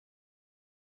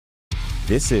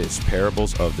This is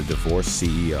Parables of the Divorced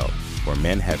CEO, where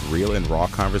men have real and raw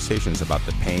conversations about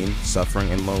the pain, suffering,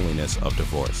 and loneliness of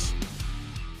divorce.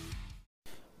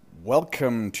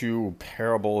 Welcome to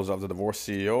Parables of the Divorced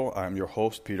CEO. I'm your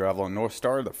host, Peter Avalon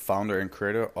Northstar, the founder and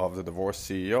creator of the Divorced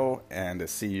CEO and the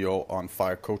CEO on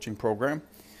Fire coaching program.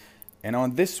 And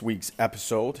on this week's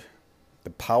episode, the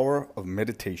power of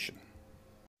meditation.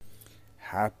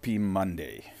 Happy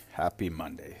Monday. Happy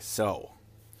Monday. So,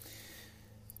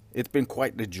 it's been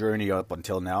quite the journey up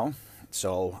until now.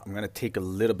 So I'm going to take a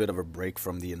little bit of a break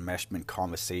from the enmeshment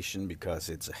conversation because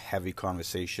it's a heavy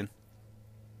conversation.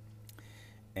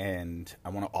 And I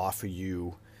want to offer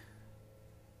you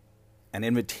an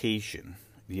invitation,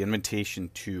 the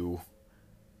invitation to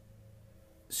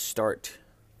start,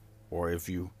 or if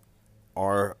you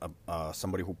are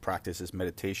somebody who practices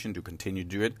meditation, to continue to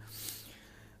do it.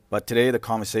 But today the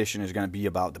conversation is going to be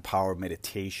about the power of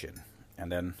meditation.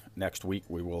 And then next week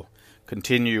we will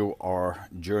continue our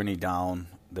journey down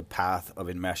the path of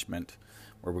enmeshment,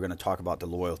 where we're going to talk about the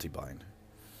loyalty bind.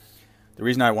 The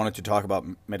reason I wanted to talk about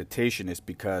meditation is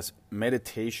because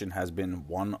meditation has been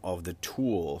one of the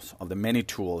tools, of the many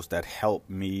tools that help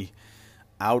me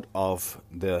out of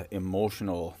the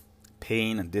emotional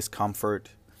pain and discomfort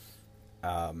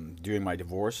during my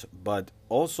divorce, but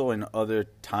also in other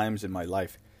times in my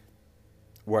life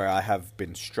where I have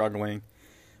been struggling,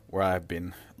 where I've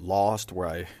been lost, where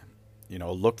I,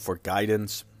 looked for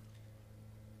guidance,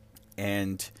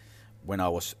 and when I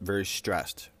was very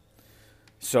stressed.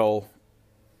 So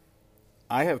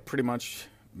I have pretty much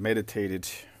meditated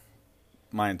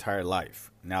my entire life.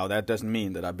 Now, that doesn't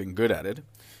mean that I've been good at it.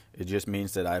 It just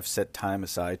means that I've set time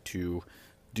aside to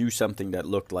do something that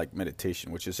looked like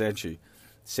meditation, which is essentially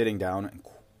sitting down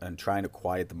and trying to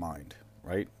quiet the mind,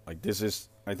 right? Like, this is,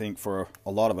 I think, for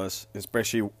a lot of us,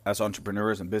 especially as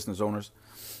entrepreneurs and business owners,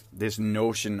 this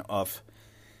notion of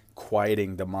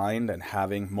quieting the mind and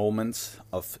having moments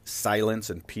of silence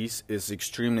and peace is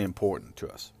extremely important to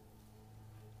us,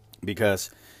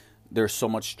 because there's so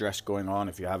much stress going on.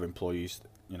 If you have employees,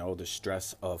 the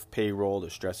stress of payroll, the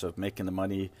stress of making the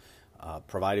money,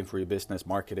 providing for your business,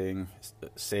 marketing,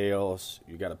 sales,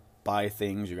 you got to buy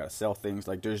things, you got to sell things.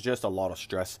 Like, there's just a lot of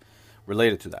stress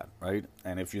related to that, right?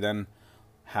 And if you then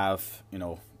have,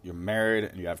 you're married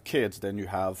and you have kids, then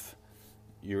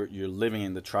you're living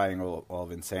in the triangle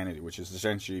of insanity, which is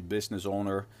essentially business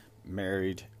owner,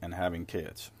 married, and having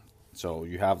kids. So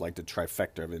you have like the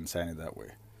trifecta of insanity that way.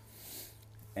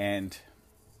 And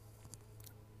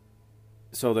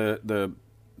so the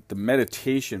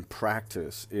meditation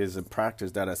practice is a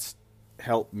practice that has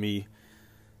helped me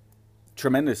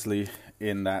tremendously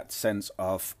in that sense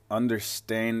of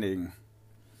understanding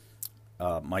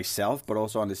myself, but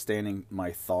also understanding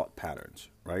my thought patterns,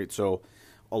 right? So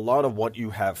a lot of what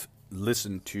you have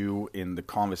listened to in the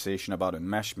conversation about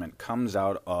enmeshment comes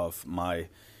out of my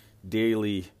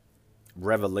daily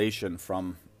revelation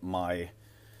from my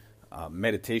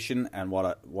meditation and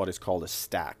what is called a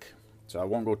stack. So I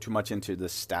won't go too much into the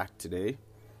stack today,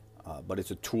 but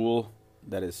it's a tool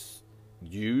that is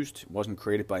used. It wasn't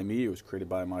created by me. It was created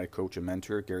by my coach and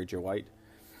mentor, Gary J. White.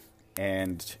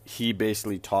 And he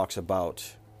basically talks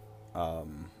about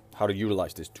how to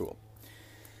utilize this tool.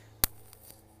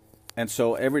 And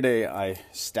so every day I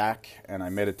stack and I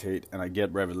meditate and I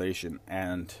get revelation.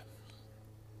 And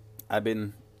I've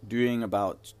been doing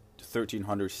about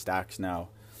 1,300 stacks now.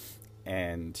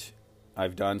 And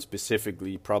I've done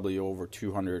specifically probably over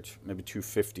 200, maybe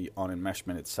 250 on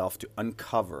enmeshment itself to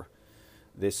uncover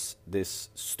this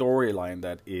storyline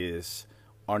that is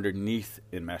underneath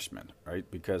enmeshment, right?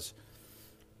 Because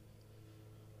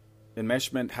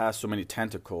enmeshment has so many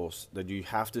tentacles that you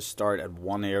have to start at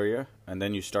one area, and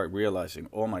then you start realizing,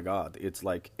 oh my God, it's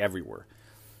like everywhere.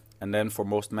 And then for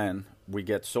most men, we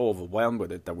get so overwhelmed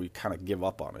with it that we kind of give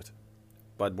up on it.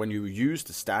 But when you use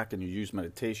the stack and you use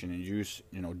meditation and you use,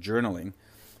 journaling,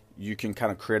 you can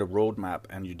kind of create a roadmap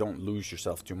and you don't lose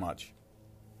yourself too much.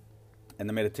 And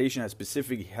the meditation has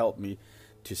specifically helped me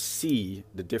to see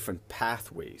the different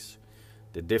pathways,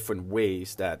 the different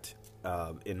ways that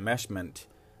enmeshment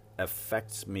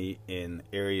affects me in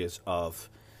areas of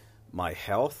my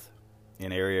health,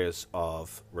 in areas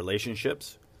of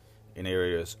relationships, in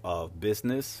areas of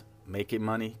business, making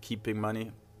money, keeping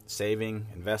money, saving,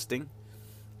 investing,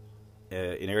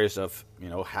 in areas of,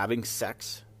 having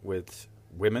sex with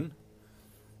women,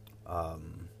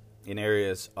 in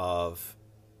areas of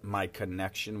my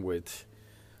connection with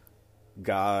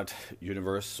God,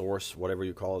 universe, source, whatever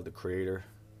you call it, the creator,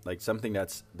 like something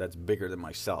that's bigger than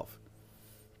myself.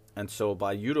 And so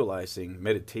by utilizing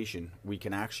meditation, we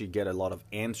can actually get a lot of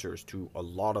answers to a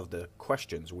lot of the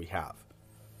questions we have.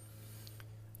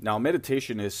 Now,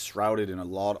 meditation is shrouded in a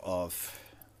lot of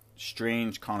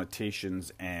strange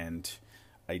connotations and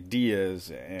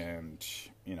ideas and,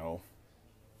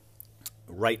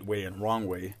 right way and wrong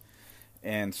way.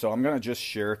 And so I'm going to just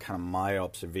share kind of my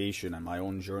observation and my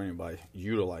own journey by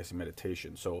utilizing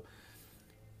meditation. So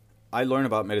I learned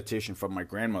about meditation from my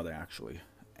grandmother, actually.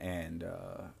 And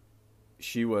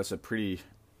she was a pretty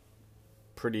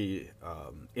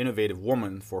innovative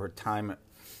woman for her time,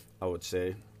 I would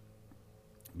say,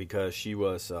 because she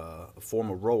was a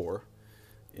former rower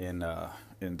in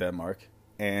Denmark.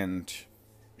 And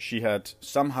she had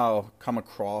somehow come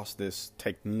across this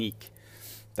technique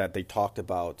that they talked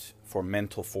about for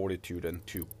mental fortitude and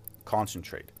to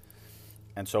concentrate.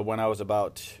 And so when I was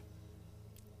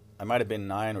I might have been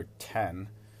 9 or 10,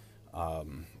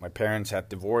 my parents had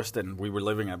divorced and we were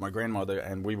living at my grandmother,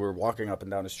 and we were walking up and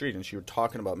down the street, and she was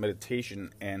talking about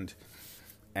meditation and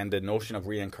the notion of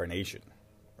reincarnation,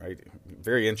 right?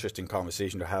 Very interesting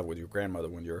conversation to have with your grandmother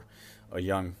when you're a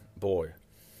young boy.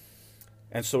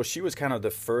 And so she was kind of the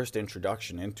first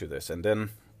introduction into this. And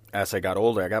then as I got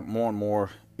older, I got more and more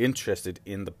interested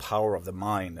in the power of the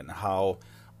mind and how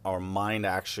our mind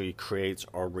actually creates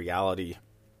our reality,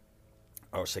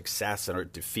 our success and our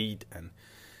defeat,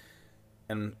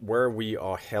 and where we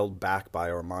are held back by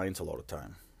our minds a lot of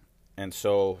time. And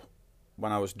so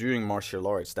when I was doing martial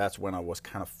arts, that's when I was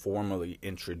kind of formally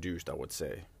introduced, I would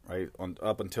say, right?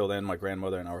 Up until then, my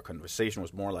grandmother and our conversation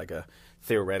was more like a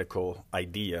theoretical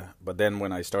idea. But then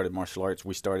when I started martial arts,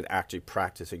 we started actually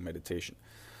practicing meditation.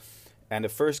 And the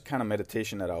first kind of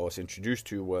meditation that I was introduced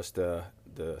to was the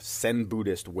Zen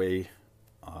Buddhist way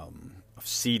of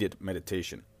seated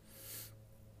meditation.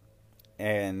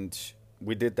 And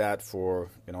we did that for,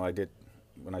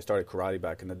 when I started karate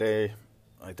back in the day,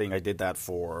 I think I did that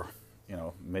for,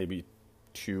 maybe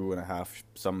 2.5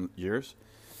 some years.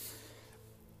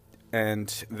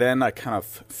 And then I kind of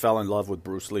fell in love with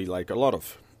Bruce Lee, like a lot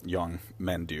of young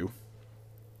men do.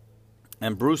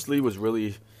 And Bruce Lee was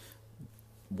really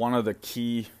one of the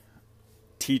key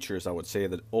teachers, I would say,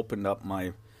 that opened up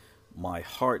my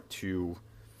heart to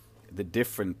the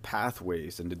different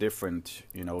pathways and the different,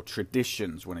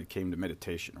 traditions when it came to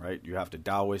meditation, right? You have the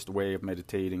Taoist way of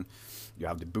meditating, you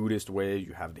have the Buddhist way,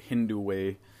 you have the Hindu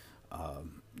way,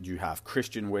 you have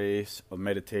Christian ways of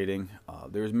meditating.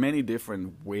 There's many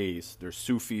different ways. There's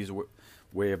Sufis'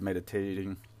 way of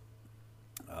meditating.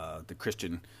 The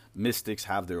Christian mystics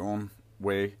have their own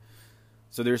way.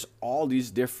 So there's all these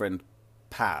different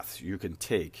paths you can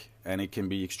take, and it can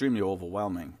be extremely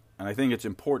overwhelming. And I think it's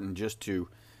important just to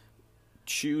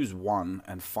choose one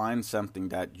and find something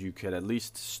that you could at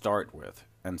least start with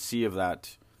and see if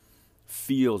that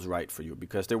feels right for you,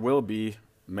 because there will be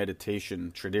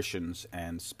meditation traditions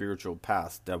and spiritual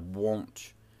paths that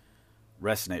won't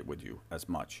resonate with you as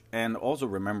much. And also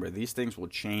remember, these things will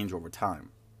change over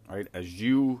time, right? As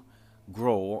you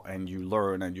grow and you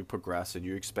learn and you progress and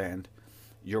you expand,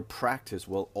 your practice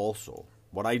will also.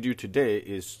 What I do today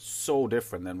is so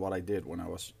different than what I did when I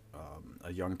was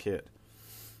a young kid.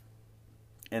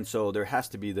 And so there has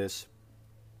to be this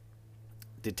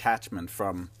detachment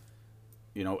from,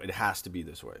 it has to be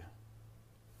this way.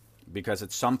 Because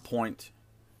at some point,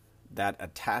 that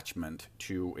attachment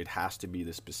to it has to be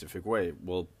this specific way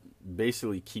will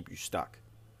basically keep you stuck.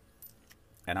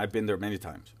 And I've been there many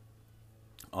times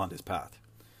on this path.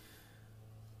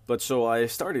 But so I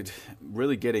started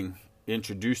really getting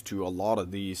introduced to a lot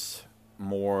of these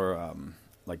more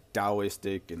like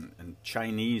Taoistic and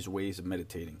Chinese ways of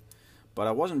meditating. But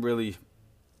I wasn't really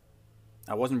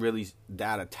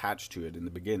that attached to it in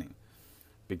the beginning,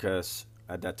 because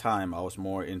at that time I was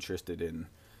more interested in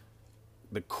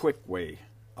the quick way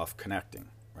of connecting,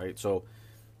 right? So,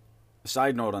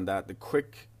 side note on that, the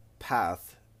quick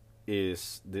path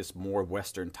is this more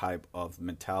Western type of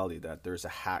mentality that there's a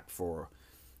hack for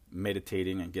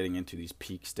meditating and getting into these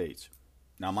peak states.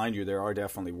 Now, mind you, there are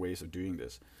definitely ways of doing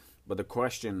this, but the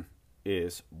question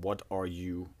is, what are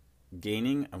you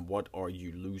gaining and what are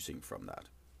you losing from that,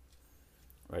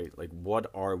 right? Like,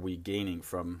 what are we gaining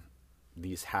from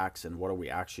these hacks and what are we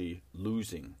actually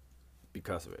losing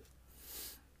because of it?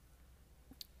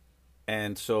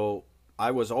 And so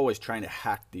I was always trying to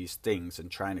hack these things and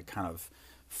trying to kind of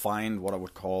find what I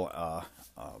would call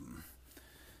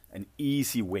an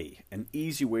easy way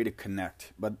to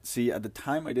connect. But see, at the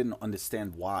time I didn't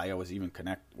understand why I was even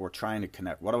trying to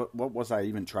connect. What was I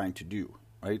even trying to do,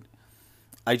 right?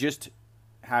 I just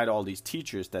had all these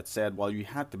teachers that said, well, you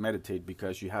had to meditate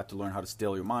because you had to learn how to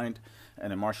still your mind.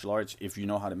 And in martial arts, if you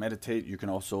know how to meditate, you can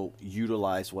also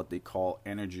utilize what they call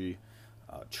energy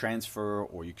transfer,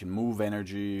 or you can move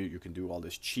energy. You can do all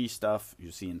this chi stuff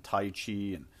you see in Tai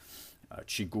Chi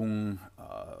qigong,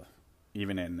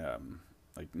 even in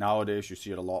like nowadays you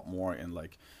see it a lot more in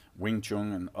like Wing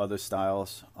Chun and other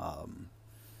styles.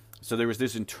 So there was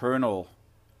this internal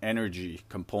energy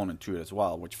component to it as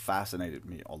well, which fascinated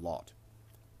me a lot.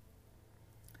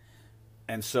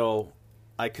 And so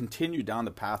I continued down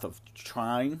the path of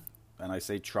trying, and I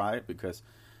say try because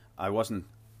I wouldn't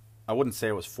say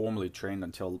I was formally trained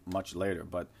until much later,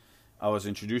 but I was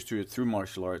introduced to it through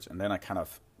martial arts, and then I kind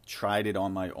of tried it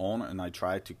on my own, and I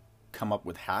tried to come up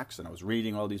with hacks, and I was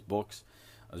reading all these books.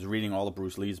 I was reading all of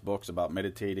Bruce Lee's books about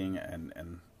meditating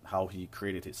and how he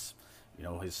created his,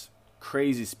 his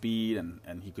crazy speed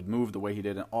and he could move the way he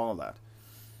did and all of that.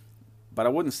 But I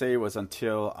wouldn't say it was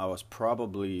until I was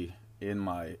probably in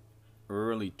my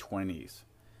early 20s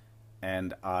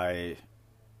and I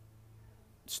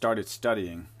started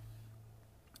studying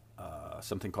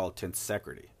something called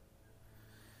tensegrity.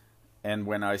 And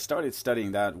when I started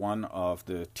studying that, one of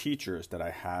the teachers that I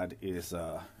had is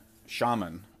a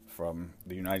shaman from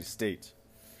the United States,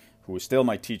 who is still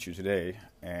my teacher today,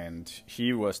 and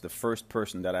he was the first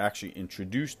person that actually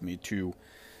introduced me to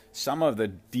some of the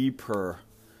deeper,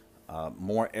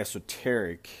 more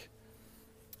esoteric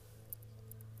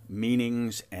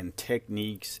meanings and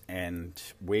techniques and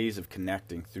ways of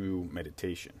connecting through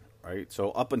meditation, right?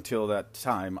 So up until that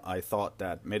time, I thought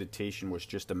that meditation was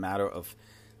just a matter of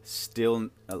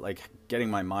like getting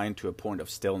my mind to a point of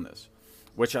stillness,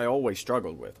 which I always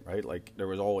struggled with, right? Like there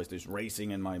was always this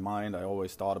racing in my mind. I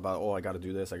always thought about, oh, I got to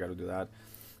do this, I got to do that.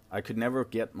 I could never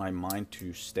get my mind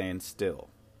to stand still.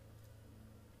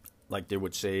 Like they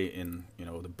would say in,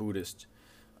 the Buddhist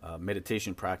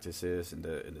meditation practices, in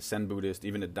the Zen Buddhist,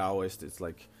 even the Taoist, it's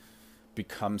like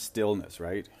become stillness,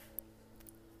 right?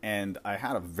 And I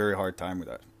had a very hard time with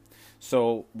that.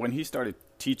 So when he started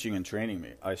teaching and training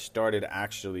me, I started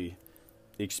actually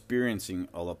experiencing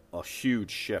a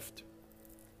huge shift.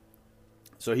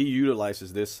 So he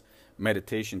utilizes this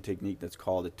meditation technique that's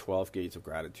called the 12 Gates of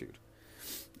Gratitude.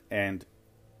 And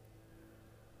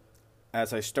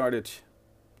as I started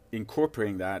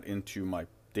incorporating that into my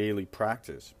daily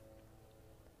practice,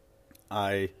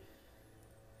 in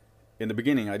the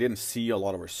beginning, I didn't see a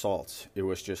lot of results. It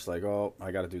was just like, oh,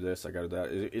 I got to do this, I got to do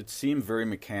that. It seemed very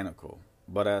mechanical.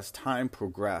 But as time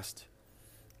progressed,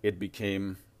 it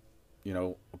became,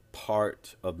 a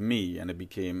part of me, and it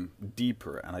became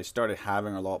deeper. And I started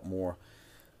having a lot more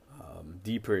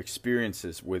deeper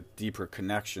experiences with deeper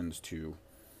connections to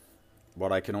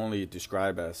what I can only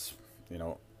describe as,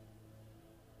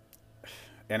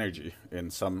 energy in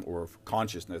some, or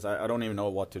consciousness. I don't even know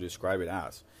what to describe it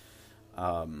as.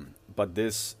 But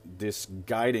this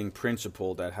guiding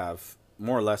principle that have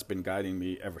more or less been guiding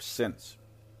me ever since.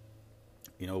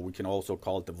 We can also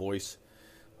call it the voice,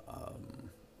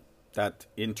 that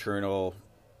internal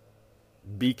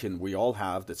beacon we all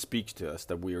have that speaks to us,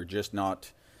 that we are just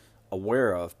not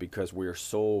aware of because we are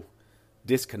so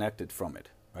disconnected from it,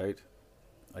 right?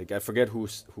 Like I forget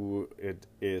who it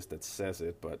is that says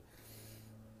it, but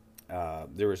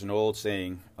there is an old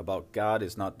saying about God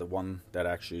is not the one that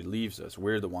actually leaves us.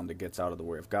 We're the one that gets out of the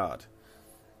way of God.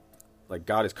 Like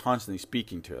God is constantly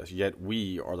speaking to us, yet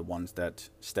we are the ones that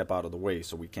step out of the way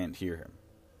so we can't hear him.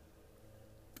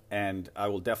 And I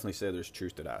will definitely say there's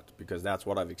truth to that, because that's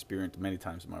what I've experienced many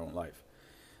times in my own life.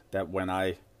 That when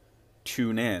I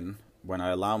tune in, when I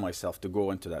allow myself to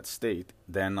go into that state,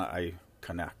 then I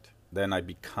connect. Then I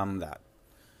become that.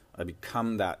 I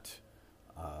become that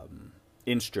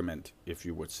instrument, if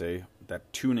you would say,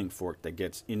 that tuning fork that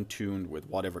gets in tune with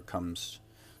whatever comes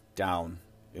down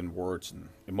in words and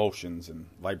emotions and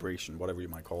vibration, whatever you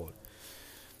might call it.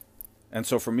 And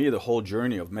so for me, the whole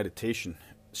journey of meditation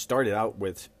started out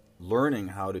with learning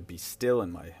how to be still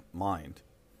in my mind.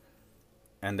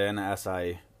 And then as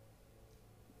I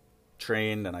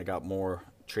trained and I got more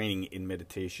training in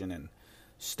meditation and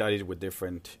studied with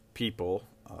different people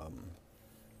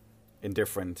in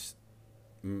different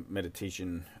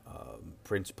meditation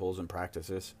principles and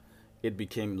practices, it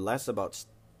became less about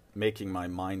making my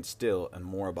mind still and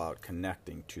more about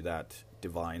connecting to that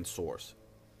divine source,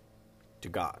 to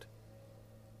God.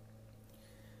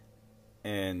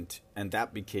 And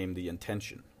that became the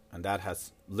intention. And that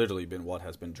has literally been what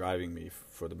has been driving me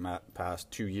for the past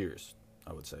 2 years,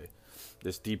 I would say.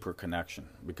 This deeper connection,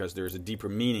 because there's a deeper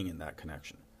meaning in that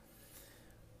connection.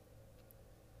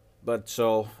 But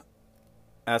so,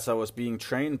 as I was being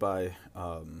trained by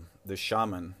the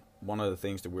shaman, one of the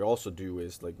things that we also do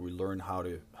is like we learn how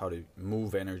to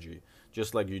move energy,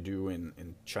 just like you do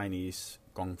in Chinese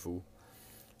Kung Fu.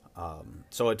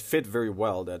 So it fit very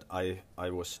well that I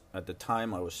was, at the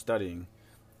time I was studying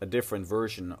a different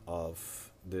version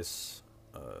of this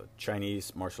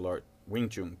Chinese martial art Wing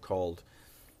Chun called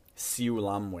Siu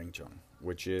Lam Wing Chun,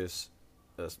 which is,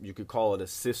 you could call it a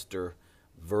sister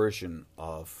version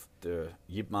of the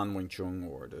Yip Man Wing Chun,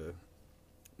 or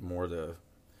the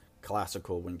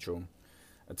classical Wing Chun.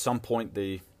 At some point,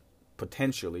 they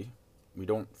potentially, we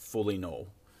don't fully know,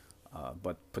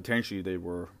 but potentially they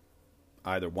were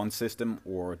either one system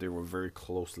or they were very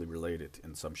closely related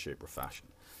in some shape or fashion.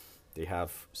 They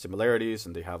have similarities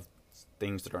and they have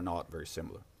things that are not very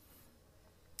similar.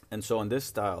 And so in this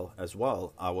style as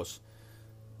well, I was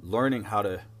learning how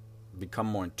to become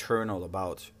more internal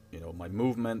about, my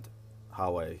movement,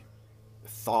 how I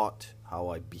thought, how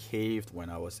I behaved when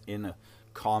I was in a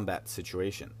combat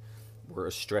situation where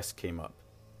a stress came up.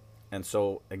 And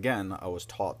so again, I was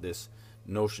taught this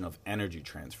notion of energy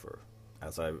transfer,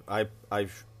 as I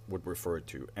would refer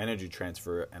to energy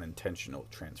transfer and intentional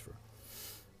transfer.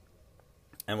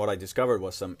 And what I discovered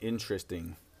was some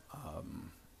interesting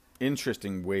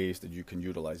ways that you can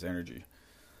utilize energy,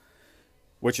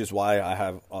 which is why I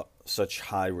have such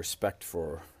high respect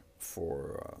for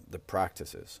the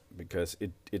practices, because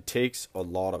it takes a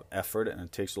lot of effort and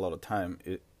it takes a lot of time.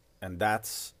 And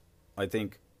that's, I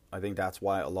think that's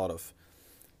why a lot of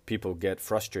people get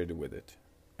frustrated with it,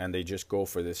 and they just go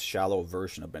for this shallow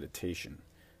version of meditation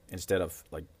instead of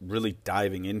like really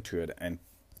diving into it and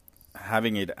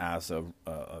having it as a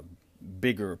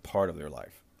bigger part of their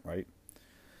life, right?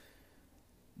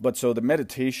 But so the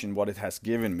meditation, what it has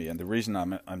given me, and the reason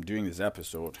I'm doing this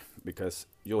episode, because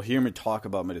you'll hear me talk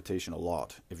about meditation a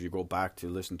lot. If you go back to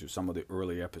listen to some of the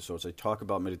early episodes, I talk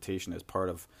about meditation as part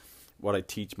of what I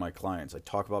teach my clients. I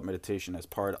talk about meditation as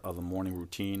part of a morning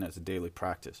routine, as a daily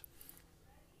practice.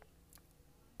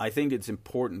 I think it's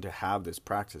important to have this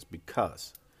practice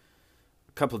because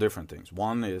a couple of different things.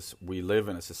 One is we live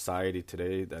in a society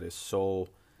today that is so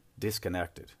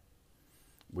disconnected.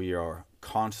 We are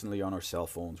constantly on our cell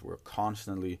phones. We're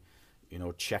constantly,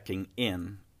 checking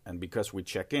in. And because we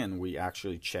check in, we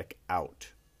actually check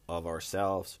out of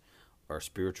ourselves, our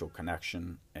spiritual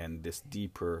connection, and this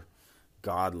deeper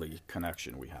godly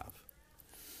connection we have.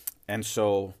 And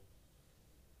so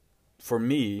for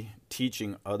me,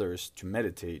 teaching others to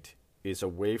meditate is a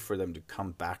way for them to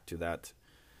come back to that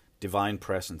divine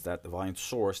presence, that divine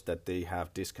source that they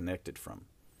have disconnected from.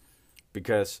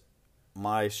 Because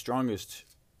my strongest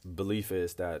belief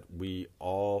is that we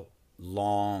all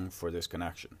long for this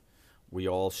connection. We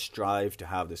all strive to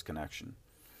have this connection.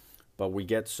 But we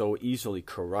get so easily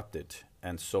corrupted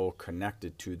and so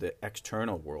connected to the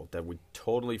external world that we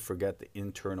totally forget the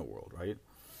internal world, right?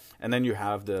 And then you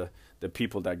have the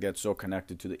people that get so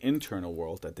connected to the internal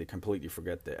world that they completely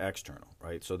forget the external,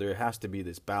 right? So there has to be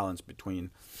this balance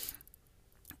between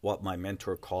what my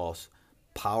mentor calls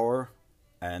power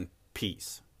and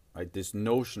peace, right? This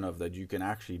notion of that you can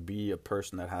actually be a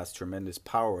person that has tremendous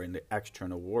power in the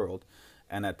external world,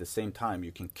 and at the same time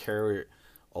you can carry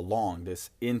along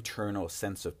this internal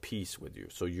sense of peace with you.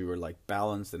 So you are like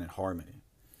balanced and in harmony.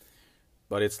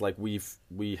 But it's like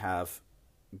we have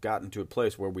gotten to a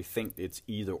place where we think it's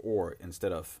either or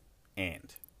instead of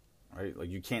and, right? Like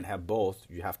you can't have both,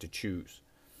 you have to choose,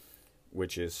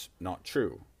 which is not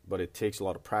true, but it takes a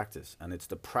lot of practice. And it's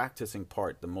the practicing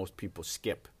part that most people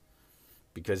skip,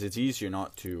 because it's easier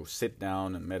not to sit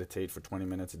down and meditate for 20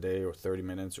 minutes a day or 30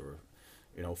 minutes or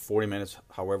 40 minutes,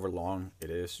 however long it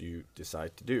is you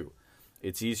decide to do.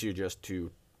 It's easier just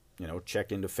to,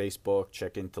 check into Facebook,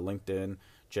 check into LinkedIn,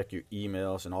 check your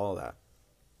emails and all of that.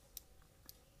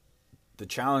 The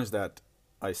challenge that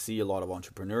I see a lot of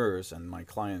entrepreneurs and my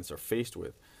clients are faced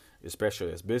with,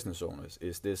 especially as business owners,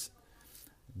 is this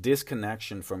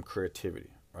disconnection from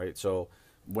creativity, right? So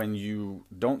when you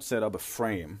don't set up a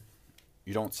frame,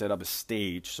 you don't set up a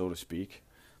stage, so to speak,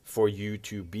 for you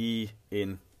to be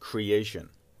in creation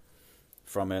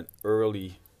from an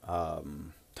early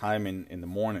time in the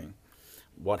morning,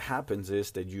 what happens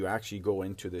is that you actually go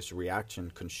into this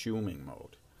reaction consuming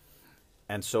mode.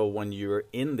 And so when you're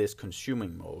in this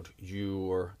consuming mode,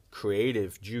 your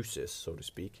creative juices, so to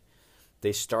speak,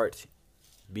 they start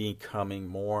becoming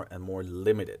more and more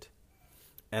limited.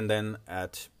 And then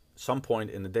at some point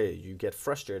in the day, you get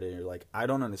frustrated and you're like, I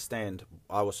don't understand.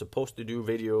 I was supposed to do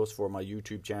videos for my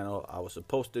YouTube channel. I was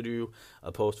supposed to do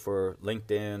a post for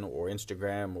LinkedIn or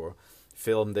Instagram or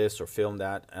film this or film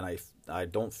that. And I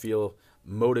don't feel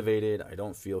motivated. I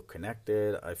don't feel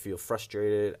connected. I feel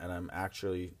frustrated, and I'm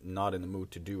actually not in the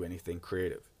mood to do anything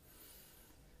creative.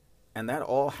 And that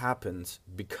all happens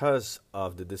because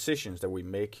of the decisions that we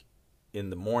make in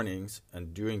the mornings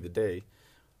and during the day.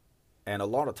 And a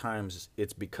lot of times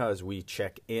it's because we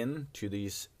check in to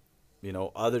these,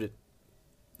 other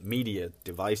media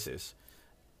devices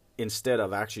instead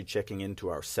of actually checking into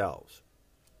ourselves,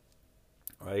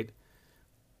 right?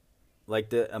 Like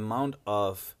the amount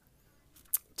of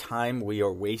time we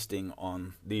are wasting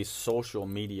on these social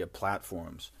media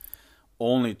platforms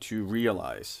only to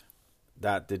realize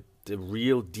that the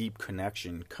real deep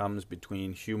connection comes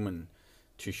between human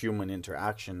to human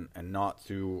interaction and not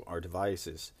through our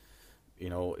devices,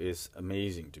 is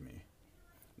amazing to me.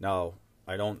 Now,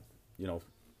 I don't,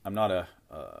 I'm not an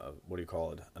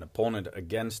opponent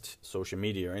against social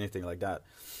media or anything like that.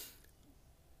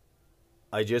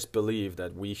 I just believe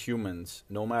that we humans,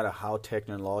 no matter how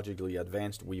technologically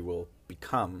advanced we will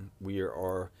become, we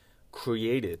are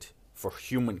created for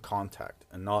human contact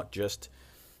and not just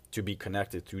to be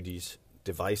connected through these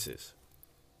devices.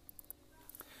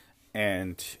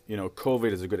 And,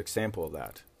 COVID is a good example of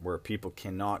that, where people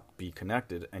cannot be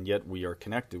connected, and yet we are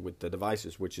connected with the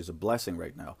devices, which is a blessing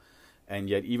right now. And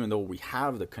yet, even though we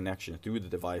have the connection through the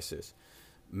devices,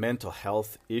 mental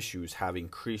health issues have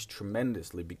increased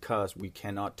tremendously because we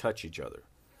cannot touch each other.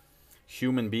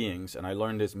 Human beings, and I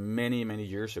learned this many, many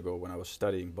years ago when I was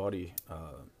studying body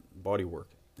work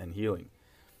and healing,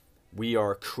 we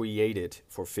are created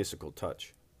for physical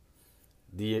touch.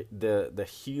 The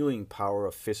healing power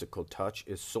of physical touch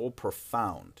is so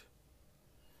profound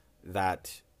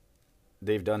that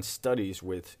they've done studies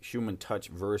with human touch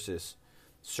versus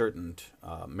certain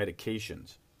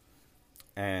medications.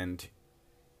 And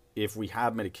if we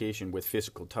have medication with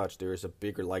physical touch, there is a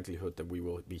bigger likelihood that we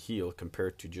will be healed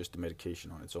compared to just the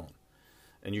medication on its own.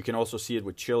 And you can also see it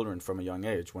with children from a young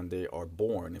age when they are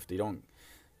born. If they don't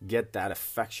get that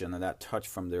affection and that touch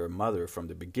from their mother from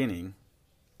the beginning,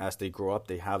 as they grow up,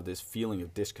 they have this feeling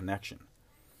of disconnection.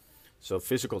 So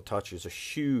physical touch is a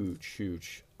huge,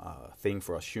 huge thing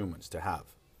for us humans to have.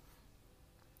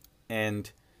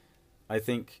 And I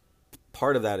think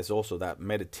part of that is also that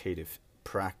meditative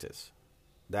practice,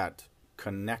 that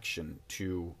connection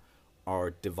to our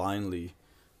divinely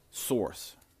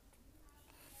source,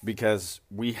 because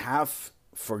we have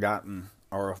forgotten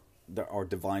our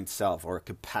divine self, our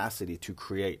capacity to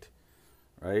create,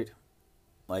 right?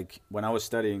 Like when I was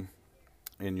studying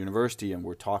in university and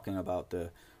we're talking about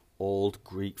the old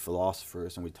Greek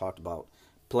philosophers and we talked about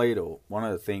Plato, one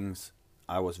of the things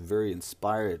I was very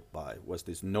inspired by was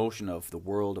this notion of the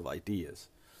world of ideas.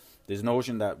 This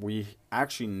notion that we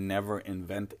actually never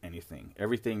invent anything.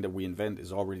 Everything that we invent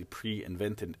is already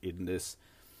pre-invented in this,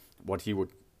 what he would,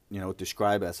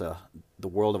 describe as the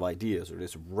world of ideas, or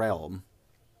this realm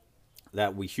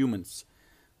that we humans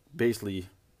basically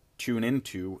tune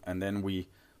into, and then we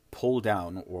pull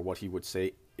down, or what he would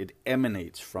say, it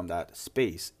emanates from that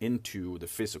space into the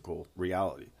physical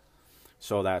reality.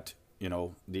 So that,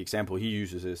 the example he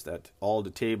uses is that all the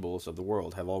tables of the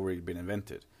world have already been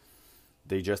invented.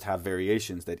 They just have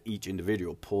variations that each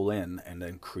individual pull in and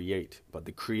then create. But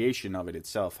the creation of it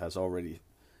itself has already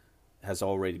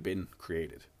been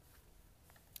created.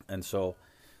 And so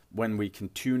when we can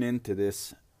tune into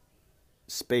this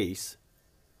space,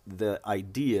 the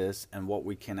ideas and what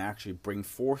we can actually bring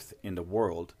forth in the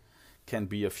world can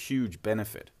be of huge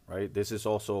benefit, right? This is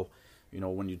also,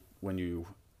 when you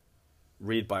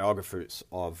read biographies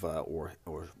of or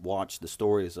watch the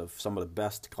stories of some of the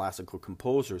best classical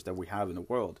composers that we have in the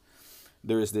world,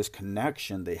 there is this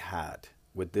connection they had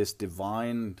with this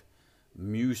divine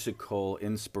musical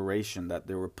inspiration, that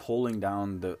they were pulling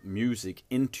down the music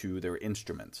into their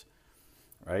instruments,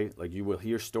 right? Like you will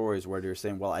hear stories where they're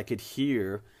saying, well, I could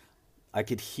hear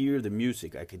the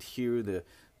music, I could hear the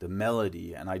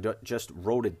melody, and I just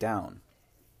wrote it down.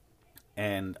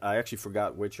 And I actually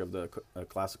forgot which of the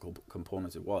classical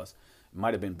components it was. It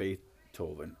might have been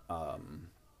Beethoven.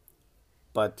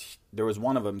 But there was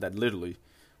one of them that literally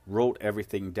wrote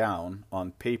everything down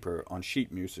on paper, on sheet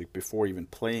music, before even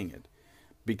playing it,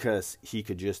 because he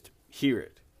could just hear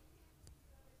it.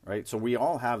 Right? So we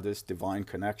all have this divine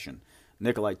connection.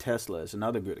 Nikola Tesla is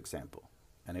another good example.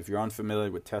 And if you're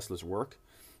unfamiliar with Tesla's work,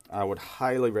 I would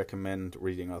highly recommend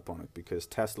reading up on it, because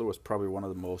Tesla was probably one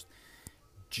of the most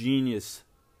genius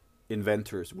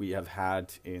inventors we have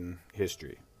had in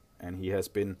history. And he has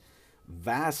been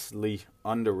vastly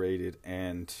underrated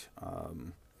and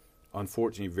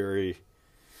unfortunately very,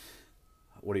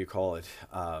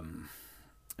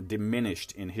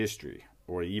 diminished in history,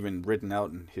 or even written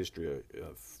out in history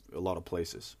of a lot of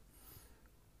places.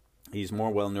 He's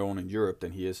more well known in Europe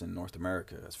than he is in North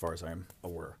America, as far as I'm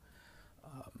aware.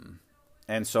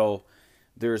 And so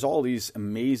there's all these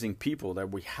amazing people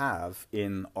that we have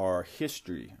in our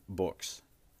history books,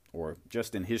 or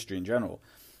just in history in general,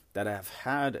 that have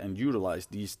had and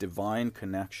utilized these divine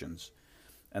connections.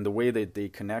 And the way that they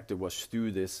connected was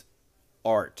through this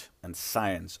art and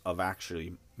science of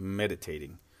actually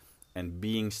meditating and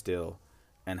being still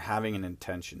and having an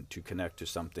intention to connect to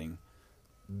something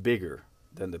bigger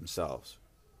than themselves.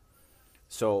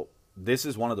 So this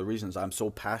is one of the reasons I'm so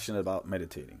passionate about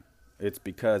meditating. It's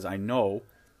because I know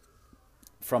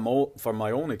from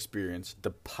my own experience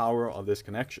the power of this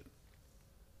connection,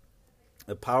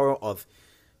 the power of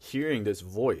hearing this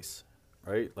voice,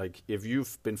 right? Like, if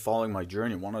you've been following my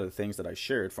journey, one of the things that I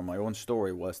shared from my own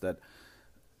story was that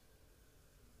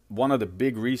one of the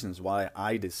big reasons why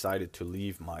I decided to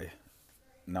leave my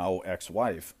now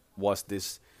ex-wife was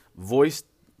this voice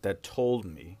that told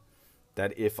me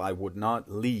that if I would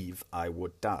not leave, I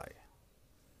would die.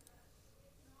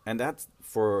 And that's,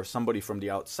 for somebody from the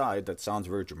outside, that sounds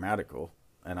very dramatical,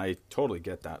 and I totally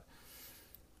get that.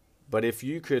 But if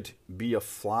you could be a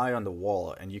fly on the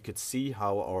wall and you could see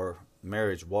how our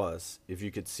marriage was, if you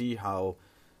could see how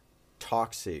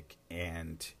toxic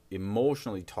and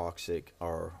emotionally toxic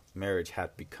our marriage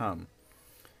had become,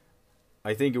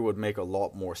 I think it would make a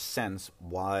lot more sense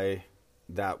why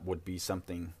that would be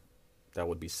something that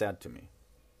would be said to me,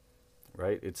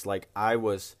 right? It's like I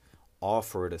was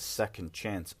offered a second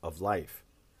chance of life.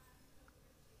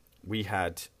 We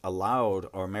had allowed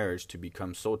our marriage to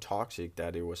become so toxic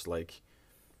that it was like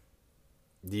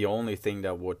the only thing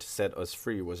that would set us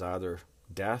free was either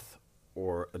death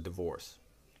or a divorce.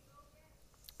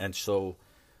 And so,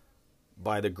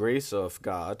 by the grace of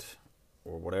God,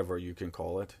 or whatever you can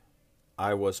call it,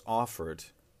 I was offered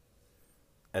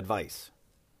advice.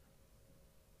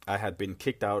 I had been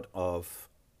kicked out of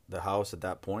the house at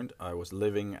that point. I was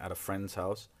living at a friend's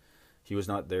house. He was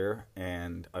not there,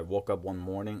 and I woke up one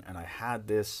morning and I had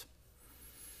this,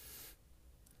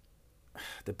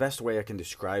 the best way I can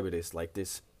describe it is like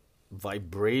this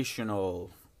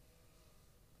vibrational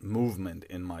movement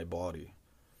in my body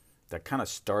that kind of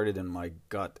started in my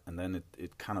gut, and then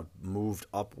it kind of moved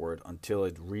upward until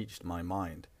it reached my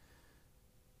mind.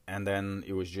 And then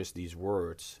it was just these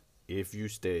words: if you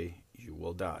stay, you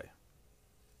will die.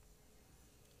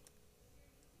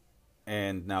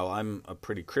 And now I'm a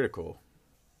pretty critical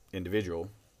individual.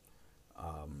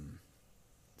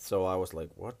 So I was like,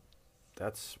 what?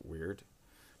 That's weird.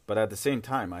 But at the same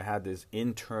time, I had this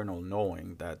internal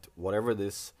knowing that whatever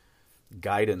this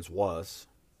guidance was,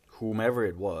 whomever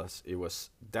it was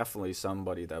definitely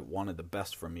somebody that wanted the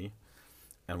best for me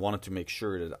and wanted to make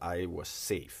sure that I was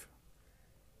safe.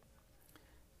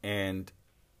 And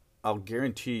I'll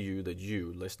guarantee you that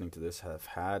you, listening to this, have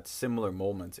had similar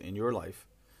moments in your life.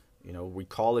 You know, we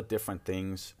call it different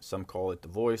things. Some call it the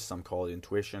voice, some call it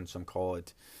intuition, some call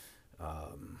it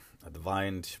a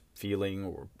divine feeling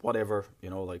or whatever. You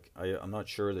know, like I'm not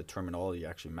sure the terminology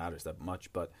actually matters that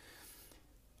much, but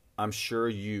I'm sure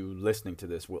you listening to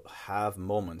this will have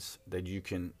moments that you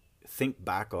can think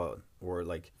back on, or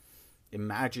like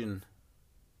imagine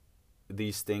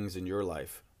these things in your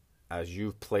life as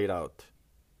you've played out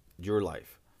your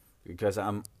life, because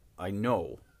I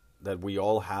know that we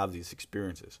all have these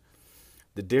experiences.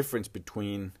 The difference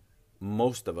between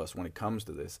most of us when it comes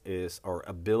to this is our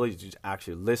ability to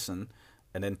actually listen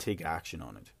and then take action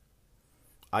on it.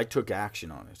 I took action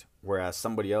on it, whereas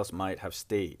somebody else might have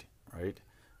stayed, right?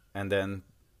 And then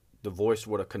the voice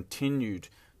would have continued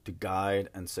to guide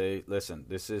and say, listen,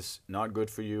 this is not good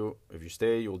for you. If you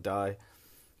stay, you'll die.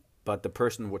 But the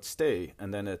person would stay,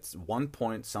 and then at one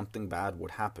point something bad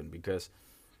would happen, because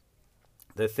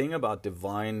the thing about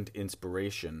divine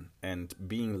inspiration and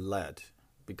being led,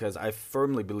 because I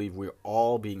firmly believe we're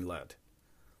all being led,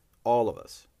 all of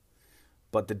us.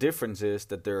 But the difference is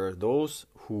that there are those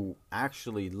who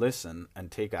actually listen and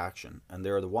take action, and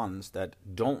there are the ones that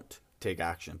don't take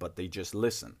action, but they just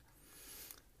listen.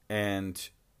 And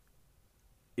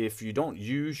if you don't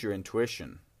use your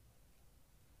intuition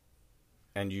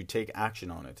and you take action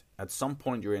on it, at some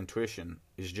point your intuition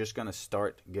is just going to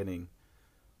start getting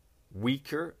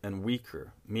weaker and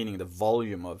weaker, meaning the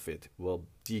volume of it will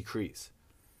decrease.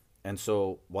 And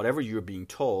so whatever you're being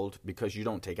told, because you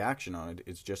don't take action on it,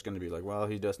 it's just going to be like, well,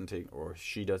 he doesn't take, or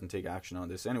she doesn't take action on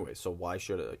this anyway, so why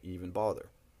should I even bother?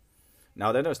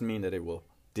 Now, that doesn't mean that it will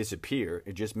disappear.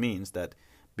 It just means that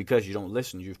because you don't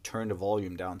listen, you've turned the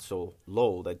volume down so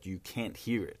low that you can't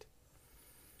hear it.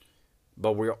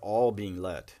 But we're all being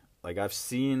led. Like, I've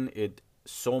seen it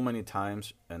so many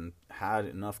times and had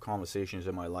enough conversations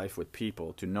in my life with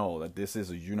people to know that this is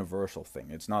a universal thing.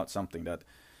 It's not something that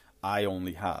I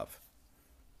only have.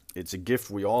 It's a gift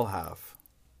we all have,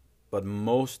 but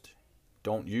most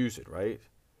don't use it, right?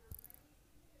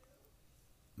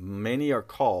 Many are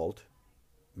called,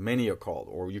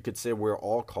 or you could say we're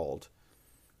all called,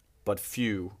 but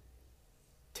few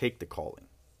take the calling,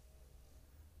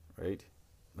 right?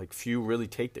 Like, few really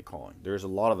take the calling. There's a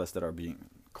lot of us that are being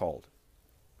called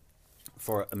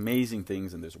for amazing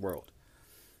things in this world.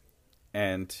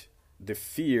 And the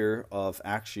fear of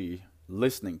actually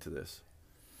listening to this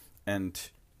and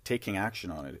taking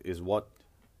action on it is what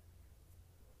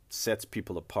sets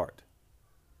people apart.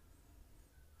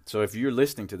 So if you're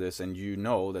listening to this and you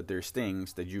know that there's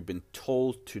things that you've been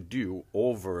told to do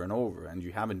over and over and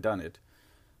you haven't done it,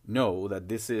 know that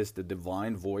this is the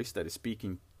divine voice that is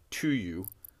speaking to you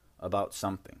about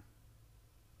something.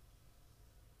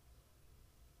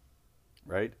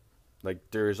 Right?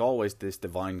 Like, there is always this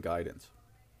divine guidance.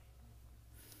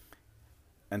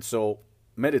 And so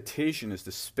meditation is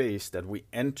the space that we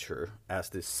enter as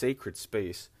this sacred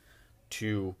space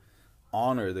to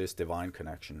honor this divine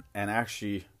connection and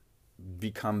actually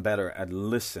become better at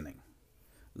listening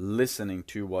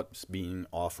to what's being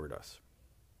offered us.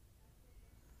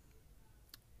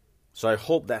 So I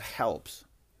hope that helps,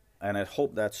 and I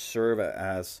hope that serves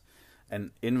as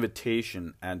an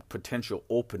invitation and potential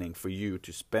opening for you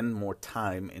to spend more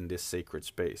time in this sacred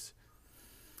space.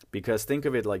 Because think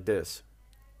of it like this: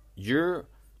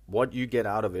 what you get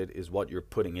out of it is what you're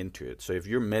putting into it. So if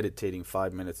you're meditating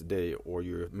 5 minutes a day, or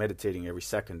you're meditating every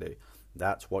second day,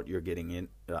 that's what you're getting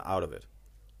out of it.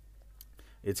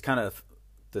 It's kind of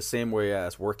the same way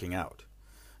as working out.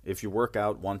 If you work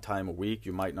out 1 time a week,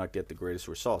 you might not get the greatest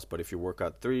results. But if you work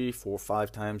out 3, 4,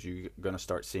 5 times, you're going to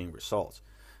start seeing results.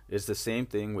 It's the same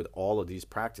thing with all of these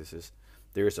practices.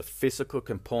 There is a physical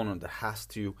component that has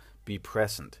to be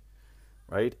present.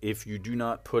 Right? If you do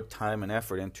not put time and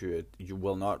effort into it, you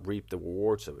will not reap the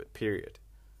rewards of it, period.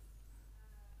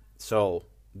 So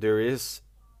there is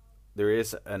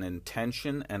an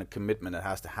intention and a commitment that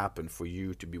has to happen for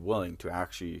you to be willing to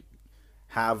actually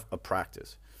have a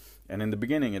practice. And in the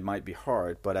beginning it might be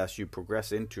hard, but as you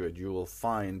progress into it, you will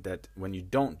find that when you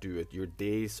don't do it, your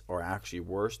days are actually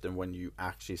worse than when you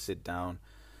actually sit down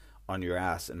on your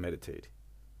ass and meditate.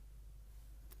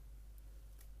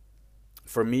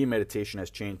 For me, meditation has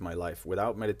changed my life.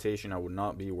 Without meditation, I would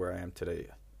not be where I am today.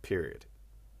 Period.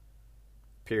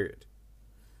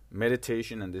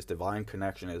 Meditation and this divine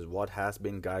connection is what has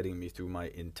been guiding me through my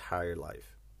entire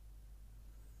life.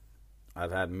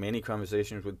 I've had many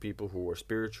conversations with people who are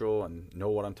spiritual and know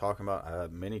what I'm talking about. I've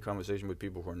had many conversations with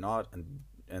people who are not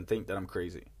and think that I'm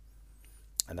crazy.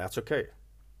 And that's okay.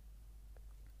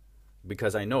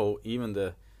 Because I know even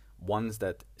the ones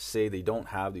that say they don't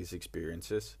have these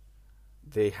experiences,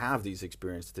 they have these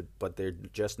experiences, but they're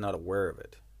just not aware of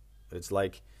it. It's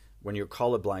like when you're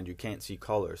colorblind, you can't see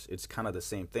colors. It's kind of the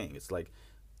same thing. It's like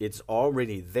it's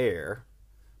already there,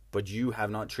 but you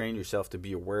have not trained yourself to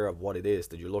be aware of what it is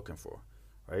that you're looking for,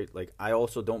 right? Like, I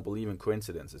also don't believe in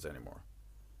coincidences anymore,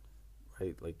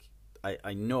 right? Like,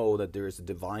 I know that there is a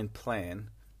divine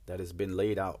plan that has been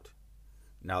laid out.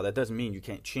 Now, that doesn't mean you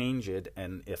can't change it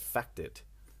and affect it,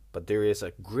 but there is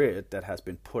a grid that has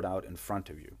been put out in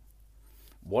front of you.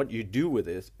 What you do with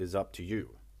it is up to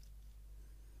you.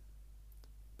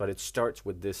 But it starts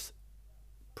with this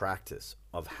practice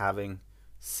of having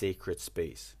sacred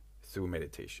space through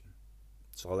meditation.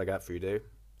 That's all I got for you today.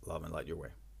 Love and light your way.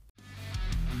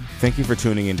 Thank you for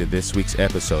tuning into this week's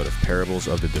episode of Parables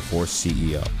of the Divorced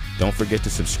CEO. Don't forget to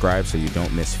subscribe so you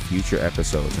don't miss future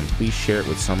episodes, and please share it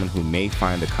with someone who may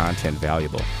find the content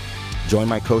valuable. Join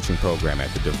my coaching program at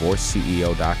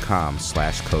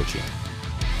thedivorcedceo.com/coaching.